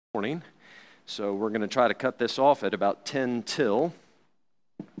morning. So we're going to try to cut this off at about 10 till.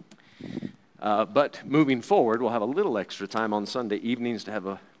 But moving forward, we'll have a little extra time on Sunday evenings to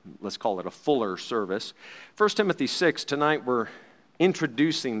have let's call it a fuller service. 1 Timothy 6, tonight we're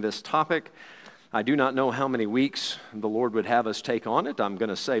introducing this topic. I do not know how many weeks the Lord would have us take on it. I'm going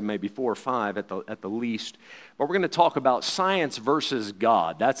to say maybe 4 or 5 at the least. But we're going to talk about science versus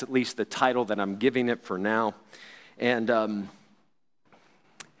God. That's at least the title that I'm giving it for now. And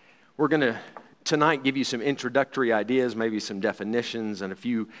we're going to tonight give you some introductory ideas, maybe some definitions, and a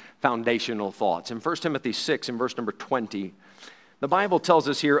few foundational thoughts. In 1 Timothy 6, in verse number 20, the Bible tells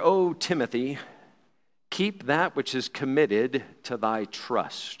us here, "O Timothy, keep that which is committed to thy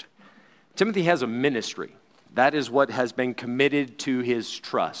trust." Timothy has a ministry. That is what has been committed to his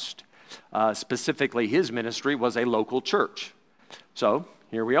trust. Specifically, his ministry was a local church. So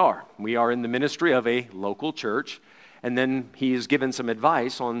here we are. We are in the ministry of a local church. And then he is given some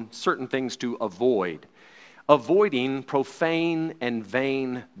advice on certain things to avoid. Avoiding profane and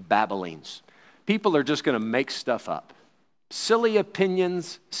vain babblings. People are just going to make stuff up. Silly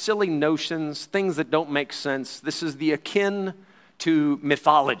opinions, silly notions, things that don't make sense. This is the akin to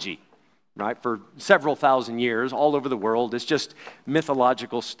mythology, right? For several thousand years, all over the world, it's just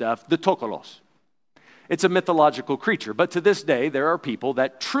mythological stuff. The tokolos. It's a mythological creature, but to this day, there are people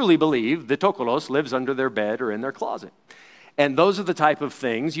that truly believe the tokolos lives under their bed or in their closet. And those are the type of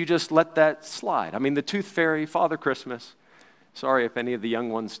things, you just let that slide. I mean, the tooth fairy, Father Christmas, sorry if any of the young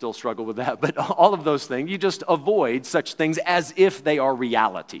ones still struggle with that, but all of those things, you just avoid such things as if they are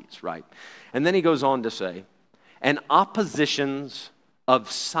realities, right? And then he goes on to say, "And oppositions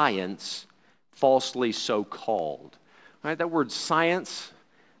of science falsely so called." Right, that word science,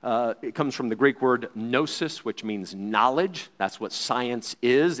 it comes from the Greek word gnosis, which means knowledge. That's what science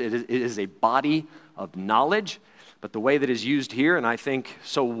is. It is a body of knowledge. But the way that is used here, and I think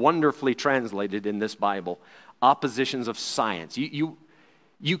so wonderfully translated in this Bible, oppositions of science.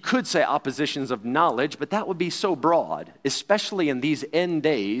 You could say oppositions of knowledge, but that would be so broad, especially in these end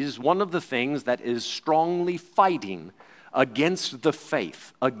days. One of the things that is strongly fighting against the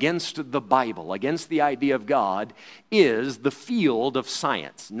faith, against the Bible, against the idea of God, is the field of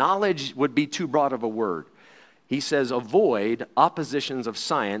science. Knowledge would be too broad of a word. He says, avoid oppositions of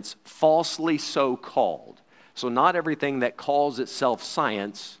science, falsely so called. So not everything that calls itself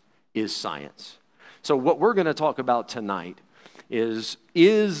science is science. So what we're going to talk about tonight is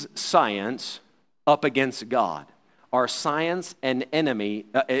science up against God? Is science an enemy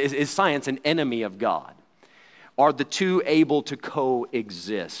of God? Are the two able to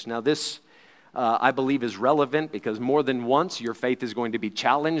coexist? Now this, I believe, is relevant because more than once your faith is going to be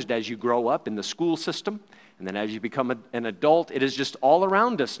challenged as you grow up in the school system. And then as you become an adult, it is just all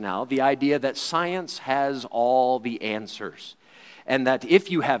around us now, the idea that science has all the answers. And that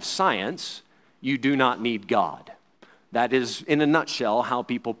if you have science, you do not need God. That is, in a nutshell, how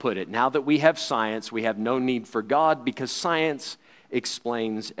people put it. Now that we have science, we have no need for God because science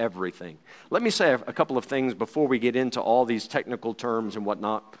explains everything. Let me say a couple of things before we get into all these technical terms and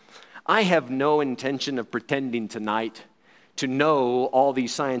whatnot. I have no intention of pretending tonight to know all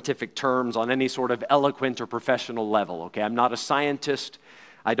these scientific terms on any sort of eloquent or professional level, okay? I'm not a scientist.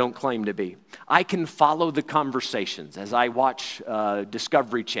 I don't claim to be. I can follow the conversations as I watch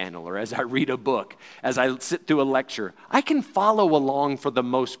Discovery Channel or as I read a book, as I sit through a lecture. I can follow along for the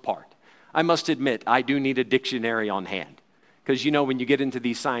most part. I must admit, I do need a dictionary on hand. Because, when you get into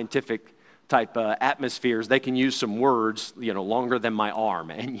these scientific type atmospheres, they can use some words, longer than my arm,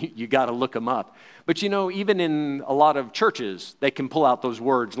 and you got to look them up. But, even in a lot of churches, they can pull out those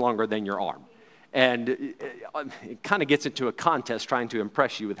words longer than your arm. And it kind of gets into a contest trying to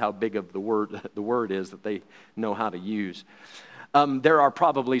impress you with how big of the word is that they know how to use. There are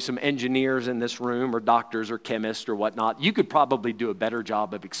probably some engineers in this room or doctors or chemists or whatnot. You could probably do a better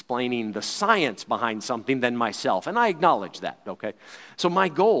job of explaining the science behind something than myself, and I acknowledge that, okay? So my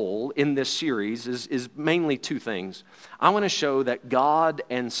goal in this series is mainly two things. I want to show that God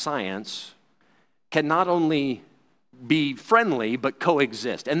and science can not only be friendly but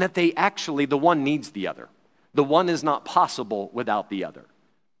coexist, and that they actually, the one needs the other. The one is not possible without the other.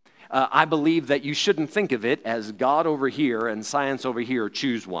 I believe that you shouldn't think of it as God over here and science over here,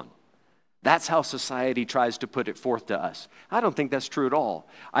 choose one. That's how society tries to put it forth to us. I don't think that's true at all.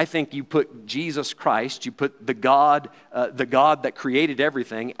 I think you put Jesus Christ, you put the God that created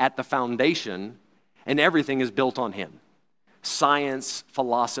everything at the foundation, and everything is built on him. Science,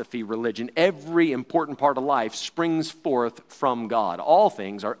 philosophy, religion, every important part of life springs forth from God. All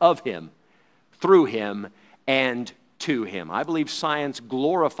things are of him, through him, and to him. I believe science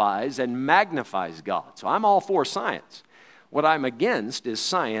glorifies and magnifies God. So I'm all for science. What I'm against is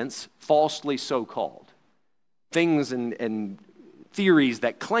science falsely so-called. Things and theories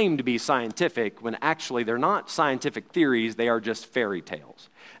that claim to be scientific when actually they're not scientific theories, they are just fairy tales.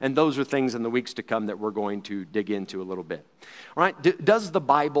 And those are things in the weeks to come that we're going to dig into a little bit. All right, does the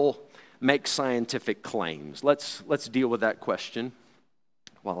Bible make scientific claims? Let's deal with that question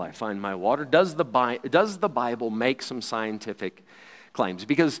while I find my water. Does the Bible make some scientific claims?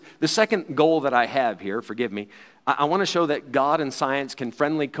 Because the second goal that I have here, forgive me, I want to show that God and science can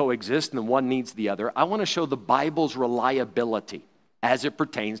friendly coexist and one needs the other. I want to show the Bible's reliability as it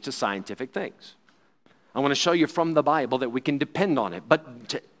pertains to scientific things. I want to show you from the Bible that we can depend on it, but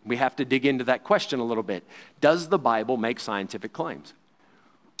we have to dig into that question a little bit. Does the Bible make scientific claims?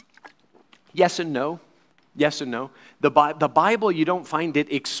 Yes and no. Yes and no. The Bible, you don't find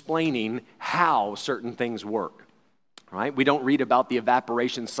it explaining how certain things work, right? We don't read about the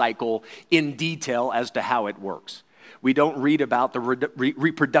evaporation cycle in detail as to how it works. We don't read about the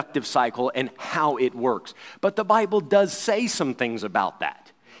reproductive cycle and how it works. But the Bible does say some things about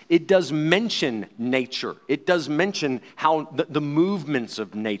that. It does mention nature. It does mention how the movements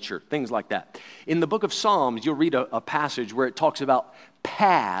of nature, things like that. In the book of Psalms, you'll read a passage where it talks about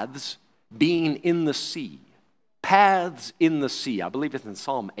paths being in the sea. Paths in the sea. I believe it's in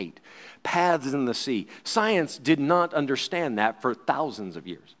Psalm 8. Paths in the sea. Science did not understand that for thousands of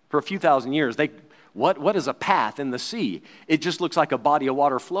years. For a few thousand years, what is a path in the sea? It just looks like a body of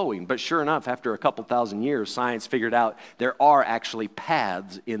water flowing. But sure enough, after a couple thousand years, science figured out there are actually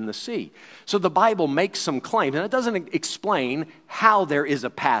paths in the sea. So the Bible makes some claims, and it doesn't explain how there is a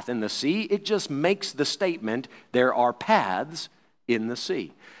path in the sea. It just makes the statement, there are paths in the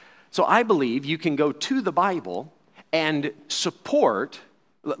sea. So I believe you can go to the Bible and support,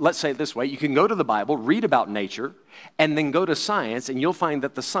 let's say it this way, you can go to the Bible, read about nature, and then go to science, and you'll find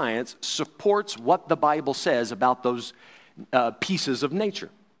that the science supports what the Bible says about those pieces of nature.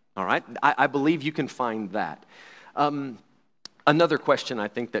 All right? I believe you can find that. Another question I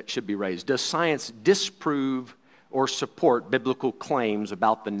think that should be raised, does science disprove or support biblical claims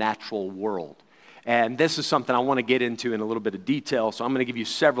about the natural world? And this is something I want to get into in a little bit of detail, so I'm going to give you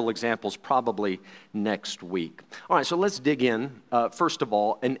several examples probably next week. All right, so let's dig in. First of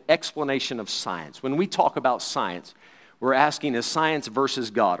all, an explanation of science. When we talk about science, we're asking, is science versus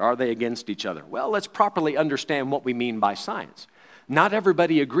God? Are they against each other? Well, let's properly understand what we mean by science. Not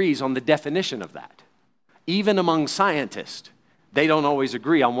everybody agrees on the definition of that. Even among scientists, they don't always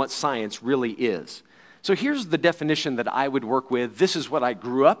agree on what science really is. So here's the definition that I would work with. This is what I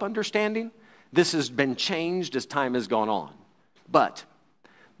grew up understanding. This has been changed as time has gone on. But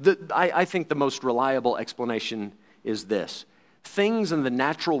I think the most reliable explanation is this. Things in the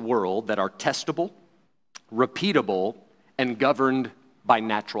natural world that are testable, repeatable, and governed by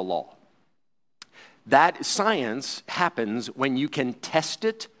natural law. That science happens when you can test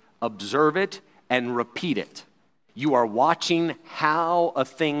it, observe it, and repeat it. You are watching how a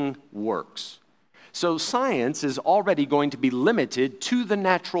thing works. So science is already going to be limited to the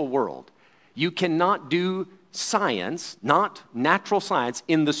natural world. You cannot do science, not natural science,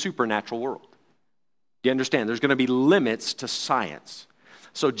 in the supernatural world. Do you understand? There's going to be limits to science.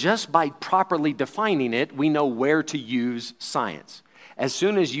 So just by properly defining it, we know where to use science. As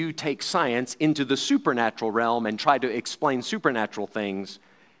soon as you take science into the supernatural realm and try to explain supernatural things,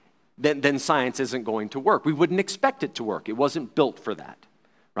 then science isn't going to work. We wouldn't expect it to work. It wasn't built for that,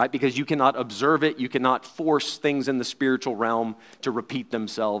 right? Because you cannot observe it. You cannot force things in the spiritual realm to repeat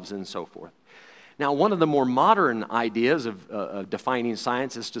themselves and so forth. Now, one of the more modern ideas of defining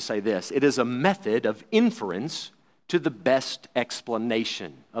science is to say this. It is a method of inference to the best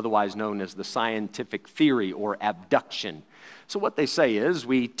explanation, otherwise known as the scientific theory or abduction. So what they say is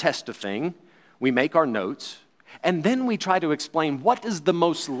we test a thing, we make our notes, and then we try to explain what is the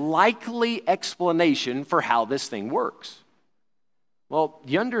most likely explanation for how this thing works. Well,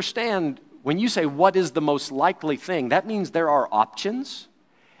 you understand, when you say what is the most likely thing, that means there are options.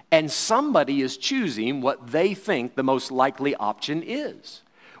 And somebody is choosing what they think the most likely option is.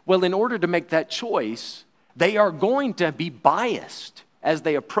 Well, in order to make that choice, they are going to be biased as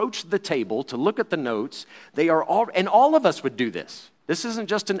they approach the table to look at the notes. And all of us would do this. This isn't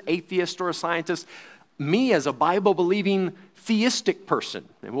just an atheist or a scientist. Me as a Bible-believing theistic person,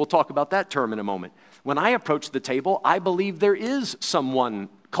 and we'll talk about that term in a moment. When I approach the table, I believe there is someone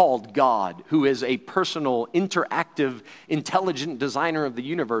called God, who is a personal, interactive, intelligent designer of the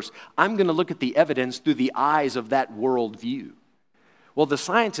universe. I'm going to look at the evidence through the eyes of that worldview. Well, the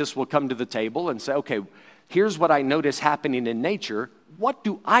scientists will come to the table and say, okay, here's what I notice happening in nature. What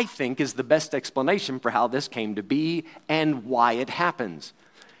do I think is the best explanation for how this came to be and why it happens?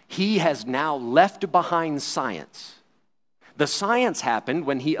 He has now left behind science. The science happened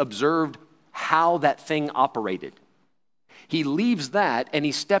when he observed how that thing operated. He leaves that and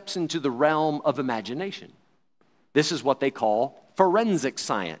he steps into the realm of imagination. This is what they call forensic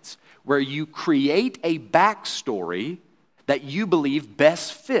science, where you create a backstory that you believe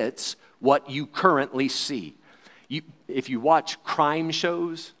best fits what you currently see. If you watch crime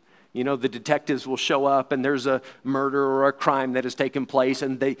shows, you know, the detectives will show up and there's a murder or a crime that has taken place,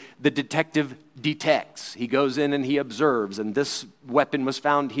 and the detective detects. He goes in and he observes, and this weapon was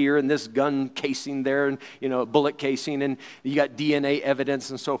found here and this gun casing there, and, you know, a bullet casing, and you got DNA evidence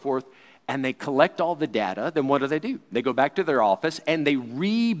and so forth. And they collect all the data. Then what do? They go back to their office and they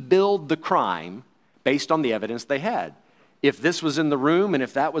rebuild the crime based on the evidence they had. If this was in the room and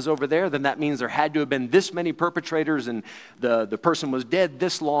if that was over there, then that means there had to have been this many perpetrators and the person was dead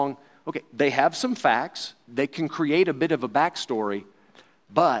this long. Okay, they have some facts. They can create a bit of a backstory,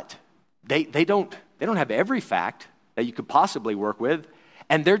 but they don't have every fact that you could possibly work with,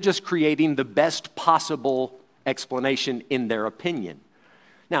 and they're just creating the best possible explanation in their opinion.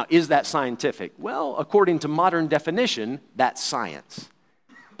 Now, is that scientific? Well, according to modern definition, that's science.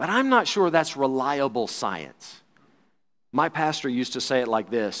 But I'm not sure that's reliable science. My pastor used to say it like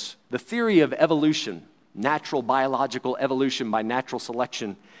this: the theory of evolution, natural biological evolution by natural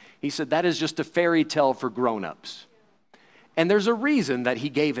selection, he said that is just a fairy tale for grown-ups. And there's a reason that he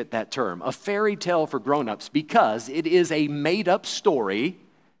gave it that term, a fairy tale for grown-ups, because it is a made-up story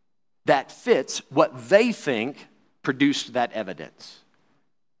that fits what they think produced that evidence.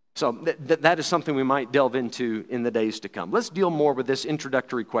 So that is something we might delve into in the days to come. Let's deal more with this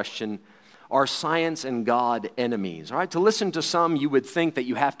introductory question: are science and God enemies? All right, to listen to some, you would think that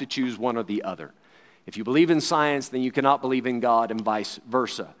you have to choose one or the other. If you believe in science, then you cannot believe in God, and vice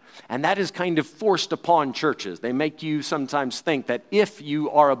versa. And that is kind of forced upon churches. They make you sometimes think that if you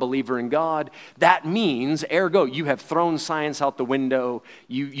are a believer in God, that means, ergo, you have thrown science out the window.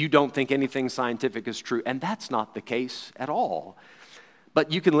 You don't think anything scientific is true. And that's not the case at all. But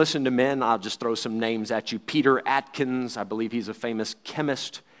you can listen to men. I'll just throw some names at you. Peter Atkins, I believe he's a famous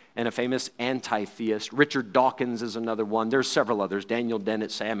chemist and a famous anti-theist. Richard Dawkins is another one. There's several others: Daniel Dennett,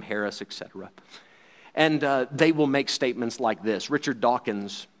 Sam Harris, etc. And they will make statements like this. Richard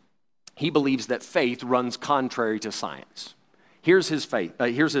Dawkins, he believes that faith runs contrary to science. Here's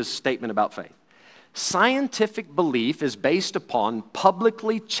his statement about faith: scientific belief is based upon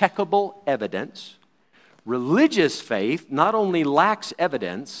publicly checkable evidence. Religious faith not only lacks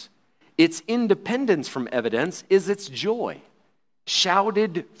evidence, its independence from evidence is its joy,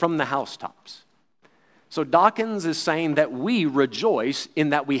 shouted from the housetops. So Dawkins is saying that we rejoice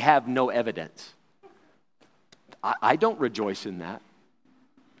in that we have no evidence. I don't rejoice in that.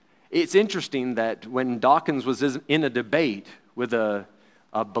 It's interesting that when Dawkins was in a debate with a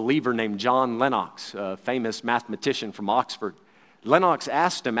believer named John Lennox, a famous mathematician from Oxford, Lennox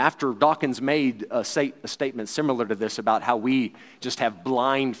asked him, after Dawkins made a statement similar to this about how we just have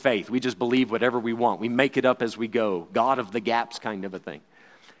blind faith, we just believe whatever we want, we make it up as we go, God of the gaps kind of a thing.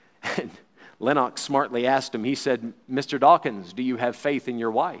 And Lennox smartly asked him, he said, "Mr. Dawkins, do you have faith in your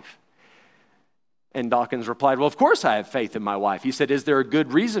wife?" And Dawkins replied, "Well, of course I have faith in my wife." He said, "Is there a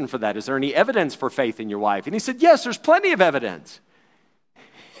good reason for that? Is there any evidence for faith in your wife?" And he said, "Yes, there's plenty of evidence."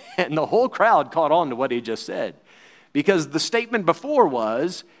 And the whole crowd caught on to what he just said. Because the statement before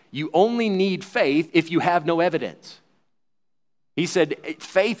was, you only need faith if you have no evidence. He said,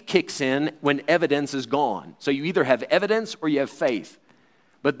 faith kicks in when evidence is gone. So you either have evidence or you have faith.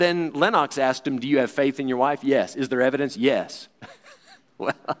 But then Lennox asked him, "Do you have faith in your wife?" "Yes." "Is there evidence?" "Yes."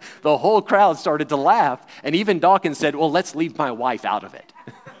 Well, the whole crowd started to laugh, and even Dawkins said, "Well, let's leave my wife out of it."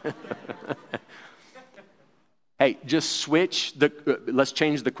 Hey, just let's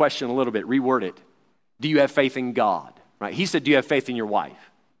change the question a little bit, reword it. Do you have faith in God? Right? He said, "Do you have faith in your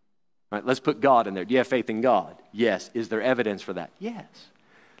wife?" Right? Let's put God in there. Do you have faith in God? Yes. Is there evidence for that? Yes.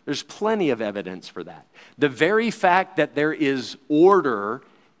 There's plenty of evidence for that. The very fact that there is order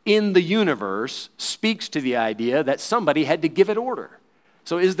in the universe speaks to the idea that somebody had to give it order.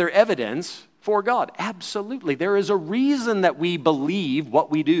 So is there evidence for God? Absolutely. There is a reason that we believe what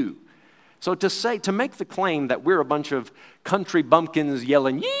we do. So to make the claim that we're a bunch of country bumpkins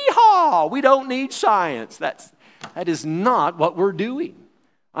yelling, "Yeehaw, we don't need science," that is not what we're doing.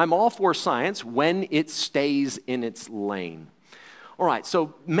 I'm all for science when it stays in its lane. All right,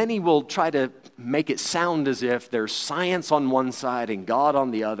 so many will try to make it sound as if there's science on one side and God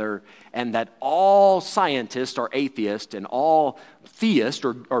on the other, and that all scientists are atheists and all theists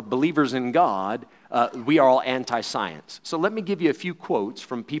or believers in God, we are all anti-science. So let me give you a few quotes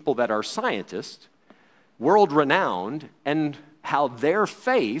from people that are scientists, world-renowned, and how their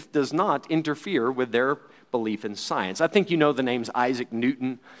faith does not interfere with their belief in science. I think you know the name's Isaac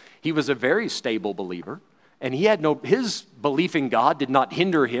Newton. He was a very stable believer, and his belief in God did not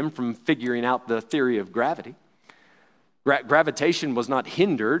hinder him from figuring out the theory of gravity. Gravitation was not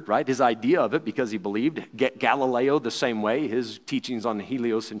hindered, right? His idea of it, because he believed. Galileo the same way, his teachings on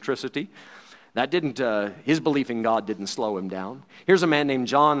heliocentricity. His belief in God didn't slow him down. Here's a man named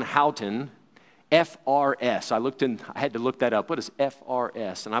John Houghton, FRS. I had to look that up. What is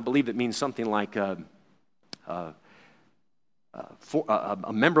FRS? And I believe it means something like a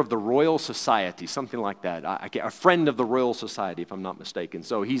member of the Royal Society, something like that. A friend of the Royal Society, if I'm not mistaken.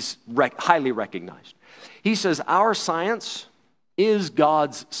 So he's highly recognized. He says, our science is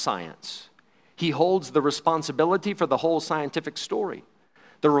God's science. He holds the responsibility for the whole scientific story.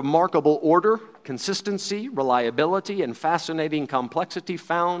 The remarkable order, consistency, reliability, and fascinating complexity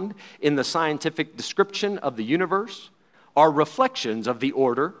found in the scientific description of the universe are reflections of the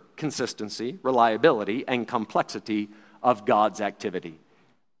order, consistency, reliability, and complexity of God's activity.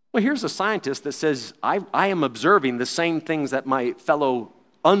 Well, here's a scientist that says, I am observing the same things that my fellow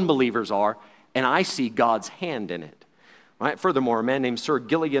unbelievers are, and I see God's hand in it. Right? Furthermore, a man named Sir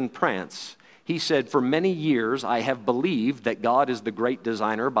Gillian Prance, he said, for many years I have believed that God is the great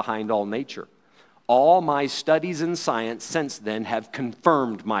designer behind all nature. All my studies in science since then have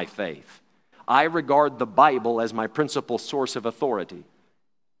confirmed my faith. I regard the Bible as my principal source of authority.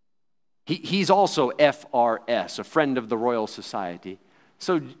 He's also FRS, a friend of the Royal Society.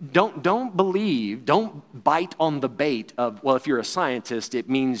 So don't bite on the bait of, well, if you're a scientist, it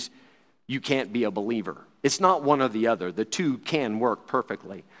means you can't be a believer. It's not one or the other. The two can work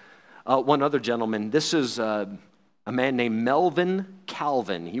perfectly. One other gentleman, this is a man named Melvin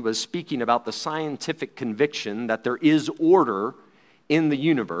Calvin. He was speaking about the scientific conviction that there is order in the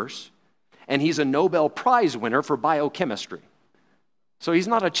universe, and he's a Nobel Prize winner for biochemistry. So he's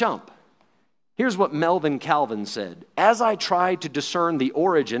not a chump. Here's what Melvin Calvin said. As I tried to discern the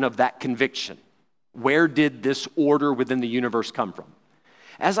origin of that conviction, where did this order within the universe come from?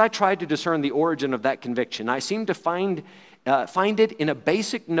 As I tried to discern the origin of that conviction, I seemed to find it in a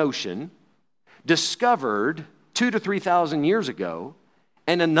basic notion discovered 2,000 to 3,000 years ago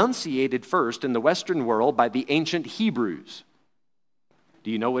and enunciated first in the Western world by the ancient Hebrews.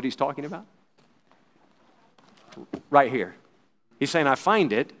 Do you know what he's talking about? Right here. He's saying, I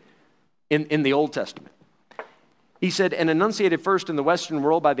find it in the Old Testament. He said, and enunciated first in the Western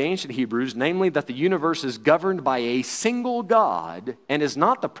world by the ancient Hebrews, namely that the universe is governed by a single God and is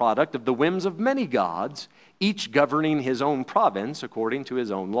not the product of the whims of many gods, each governing his own province according to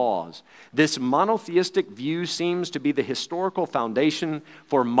his own laws. This monotheistic view seems to be the historical foundation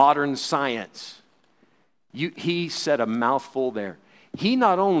for modern science. He said a mouthful there. He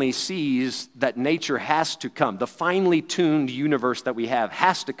not only sees that nature has to come, the finely tuned universe that we have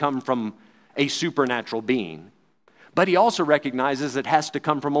has to come from a supernatural being, but he also recognizes it has to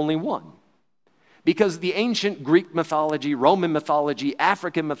come from only one. Because the ancient Greek mythology, Roman mythology,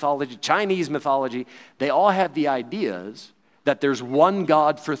 African mythology, Chinese mythology, they all have the ideas that there's one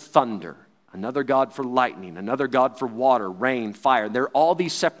God for thunder, another God for lightning, another God for water, rain, fire. They're all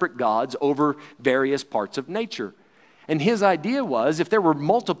these separate gods over various parts of nature. And his idea was, if there were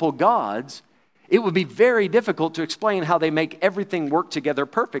multiple gods, it would be very difficult to explain how they make everything work together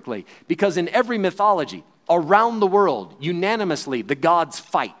perfectly. Because in every mythology, around the world, unanimously, the gods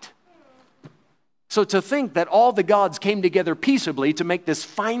fight. So to think that all the gods came together peaceably to make this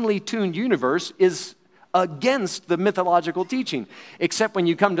finely tuned universe is against the mythological teaching. Except when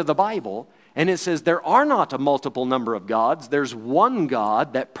you come to the Bible, and it says there are not a multiple number of gods. There's one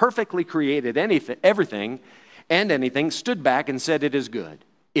God that perfectly created everything and anything, stood back and said it is good.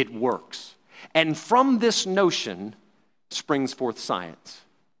 It works. And from this notion springs forth science.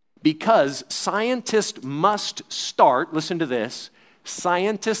 Because scientists must start, listen to this,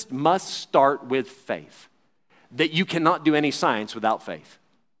 scientists must start with faith. That you cannot do any science without faith.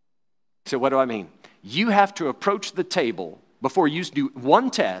 So what do I mean? You have to approach the table before you do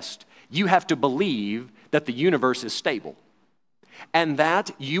one test. You have to believe that the universe is stable. And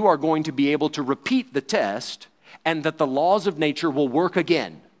that you are going to be able to repeat the test and that the laws of nature will work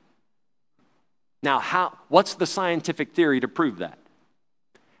again. Now, what's the scientific theory to prove that?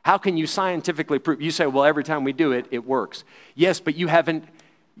 How can you scientifically prove? You say, well, every time we do it, it works. Yes, but you haven't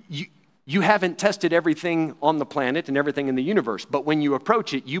tested everything on the planet and everything in the universe. But when you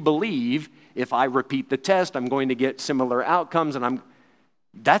approach it, you believe, if I repeat the test, I'm going to get similar outcomes, and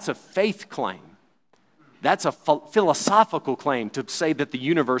that's a faith claim. That's a philosophical claim to say that the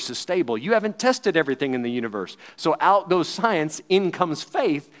universe is stable. You haven't tested everything in the universe. So out goes science, in comes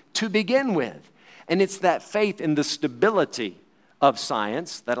faith to begin with. And it's that faith in the stability of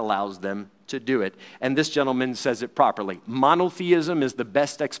science that allows them to do it. And this gentleman says it properly. Monotheism is the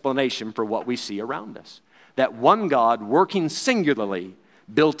best explanation for what we see around us. That one God, working singularly,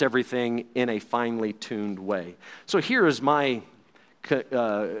 built everything in a finely tuned way. So here is my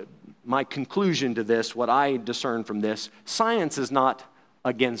conclusion to this, what I discern from this. Science is not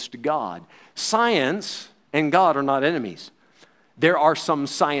against God. Science and God are not enemies. There are some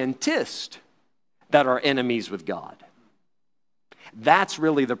scientists that are enemies with God. That's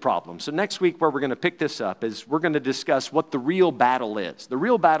really the problem. So next week where we're going to pick this up is we're going to discuss what the real battle is. The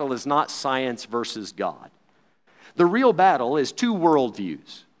real battle is not science versus God. The real battle is two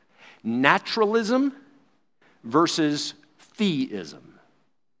worldviews. Naturalism versus theism.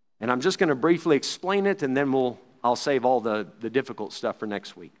 And I'm just going to briefly explain it, and then I'll save all the difficult stuff for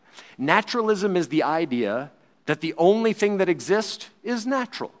next week. Naturalism is the idea that the only thing that exists is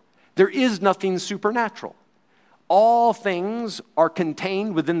natural. There is nothing supernatural. All things are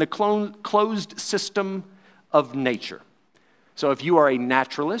contained within the closed system of nature. So if you are a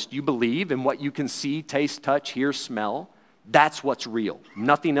naturalist, you believe in what you can see, taste, touch, hear, smell. That's what's real.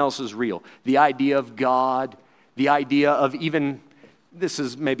 Nothing else is real. The idea of God, the idea of even, this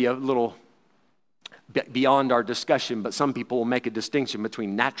is maybe a little beyond our discussion, but some people will make a distinction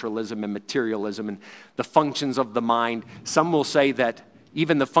between naturalism and materialism and the functions of the mind. Some will say that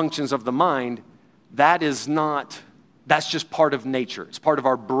even the functions of the mind, that's just part of nature. It's part of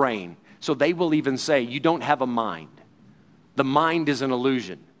our brain. So they will even say, you don't have a mind. The mind is an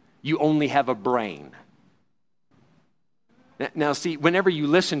illusion. You only have a brain. Now see, whenever you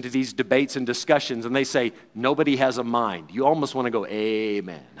listen to these debates and discussions and they say, nobody has a mind, you almost want to go,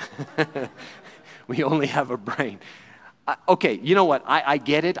 amen. We only have a brain. Okay, you know what? I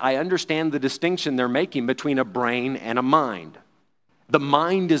get it. I understand the distinction they're making between a brain and a mind. The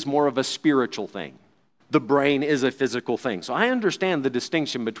mind is more of a spiritual thing. The brain is a physical thing. So I understand the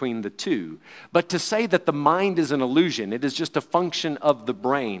distinction between the two. But to say that the mind is an illusion, it is just a function of the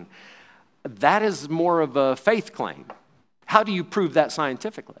brain, that is more of a faith claim. How do you prove that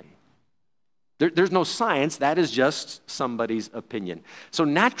scientifically? There's no science. That is just somebody's opinion. So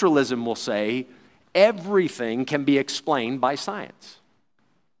naturalism will say everything can be explained by science.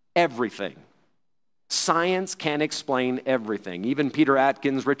 Everything. Science can explain everything. Even Peter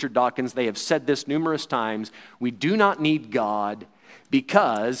Atkins, Richard Dawkins, they have said this numerous times. We do not need God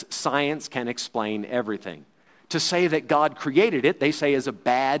because science can explain everything. To say that God created it, they say, is a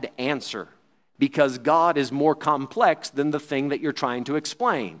bad answer because God is more complex than the thing that you're trying to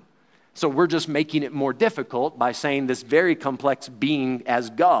explain. So we're just making it more difficult by saying this very complex being as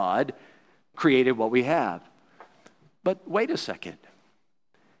God created what we have. But wait a second.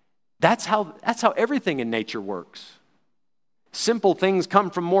 That's how everything in nature works. Simple things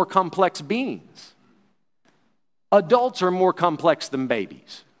come from more complex beings. Adults are more complex than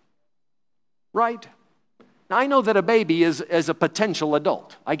babies. Right? Now, I know that a baby is a potential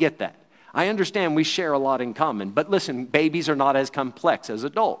adult. I get that. I understand we share a lot in common. But listen, babies are not as complex as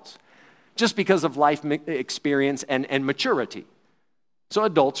adults. Just because of life experience and maturity. So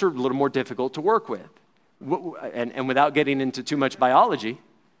adults are a little more difficult to work with. And without getting into too much biology,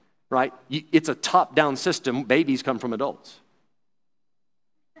 right? It's a top-down system. Babies come from adults.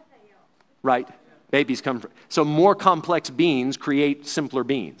 Right? Babies come from... So more complex beings create simpler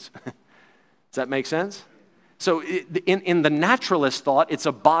beings. Does that make sense? So in the naturalist thought, it's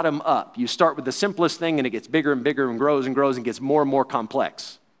a bottom-up. You start with the simplest thing, and it gets bigger and bigger and grows and gets more and more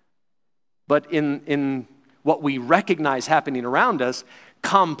complex. But in what we recognize happening around us,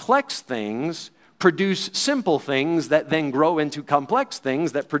 complex things produce simple things that then grow into complex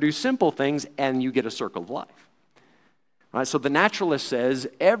things that produce simple things, and you get a circle of life. Right? So the naturalist says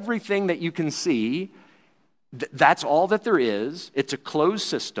everything that you can see, that's all that there is. It's a closed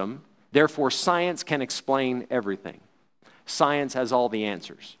system. Therefore, science can explain everything. Science has all the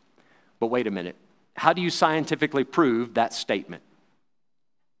answers. But wait a minute. How do you scientifically prove that statement?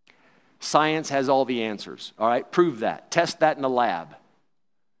 Science has all the answers. All right, prove that. Test that in a lab.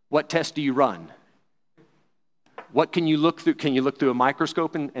 What test do you run? What can you look through? Can you look through a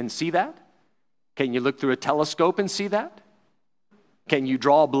microscope and see that? Can you look through a telescope and see that? Can you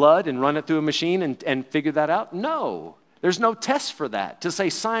draw blood and run it through a machine and figure that out? No. There's no test for that. To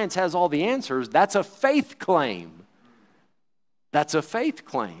say science has all the answers, that's a faith claim. That's a faith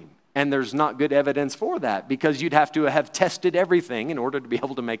claim. And there's not good evidence for that because you'd have to have tested everything in order to be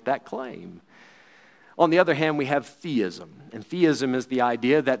able to make that claim. On the other hand, we have theism. And theism is the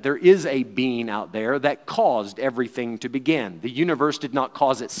idea that there is a being out there that caused everything to begin. The universe did not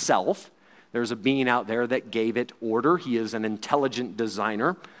cause itself. There's a being out there that gave it order. He is an intelligent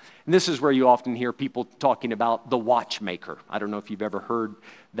designer. And this is where you often hear people talking about the watchmaker. I don't know if you've ever heard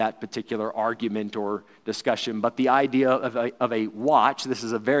that particular argument or discussion, but the idea of a watch, this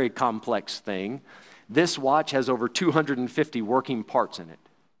is a very complex thing. This watch has over 250 working parts in it.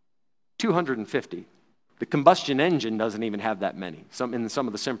 250. The combustion engine doesn't even have that many, in some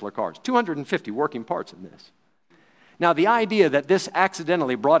of the simpler cars. 250 working parts in this. Now, the idea that this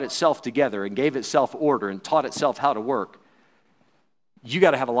accidentally brought itself together and gave itself order and taught itself how to work, you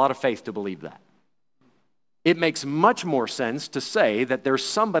got to have a lot of faith to believe that. It makes much more sense to say that there's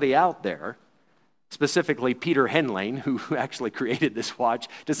somebody out there, specifically Peter Henlane, who actually created this watch,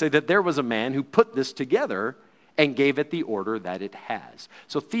 to say that there was a man who put this together and gave it the order that it has.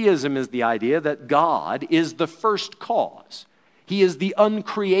 So theism is the idea that God is the first cause. He is the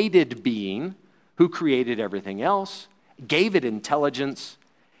uncreated being who created everything else, gave it intelligence,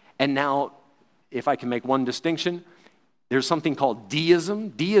 and now, if I can make one distinction, there's something called deism.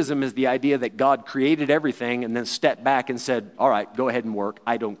 Deism is the idea that God created everything and then stepped back and said, all right, go ahead and work,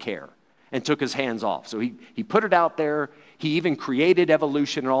 I don't care, and took his hands off. So he put it out there, he even created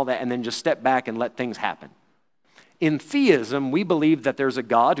evolution and all that, and then just stepped back and let things happen. In theism, we believe that there's a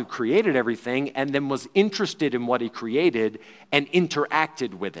God who created everything and then was interested in what he created and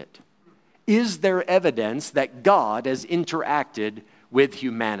interacted with it. Is there evidence that God has interacted with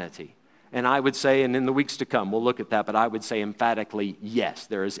humanity? And I would say, and in the weeks to come, we'll look at that, but I would say emphatically, yes,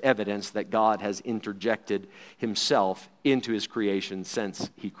 there is evidence that God has interjected himself into his creation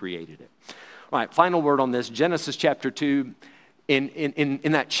since he created it. All right, final word on this, Genesis chapter 2. In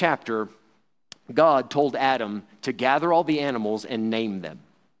that chapter, God told Adam to gather all the animals and name them.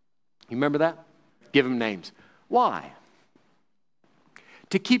 You remember that? Give them names. Why?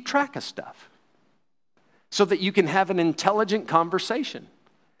 To keep track of stuff. So that you can have an intelligent conversation.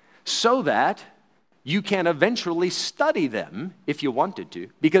 So that you can eventually study them if you wanted to.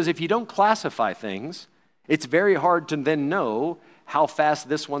 Because if you don't classify things, it's very hard to then know how fast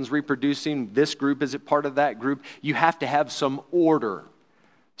this one's reproducing, this group, is it part of that group? You have to have some order.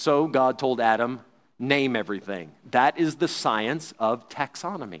 So God told Adam, name everything. That is the science of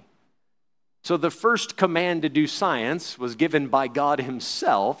taxonomy. So the first command to do science was given by God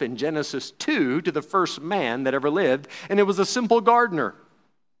himself in Genesis 2 to the first man that ever lived, and it was a simple gardener.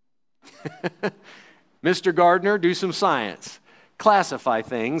 Mr. Gardener, do some science. Classify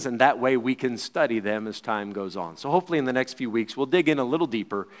things, and that way we can study them as time goes on. So hopefully in the next few weeks, we'll dig in a little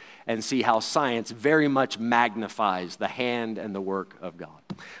deeper and see how science very much magnifies the hand and the work of God.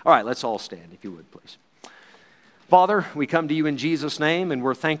 All right, let's all stand, if you would, please. Father, we come to you in Jesus' name, and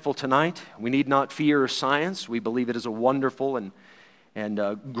we're thankful tonight. We need not fear science. We believe it is a wonderful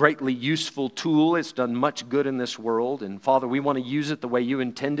and greatly useful tool. It's done much good in this world. And Father, we want to use it the way you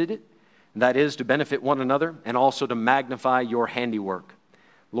intended it. And that is to benefit one another and also to magnify your handiwork.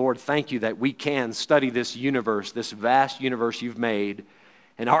 Lord, thank you that we can study this universe, this vast universe you've made.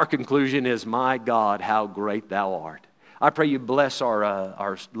 And our conclusion is, my God, how great thou art. I pray you bless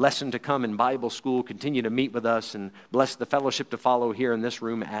our lesson to come in Bible school. Continue to meet with us and bless the fellowship to follow here in this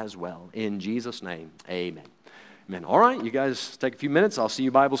room as well. In Jesus' name, amen. Amen. All right, you guys take a few minutes. I'll see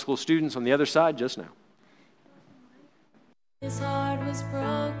you Bible school students on the other side just now. His heart was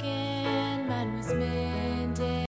broken, man was made.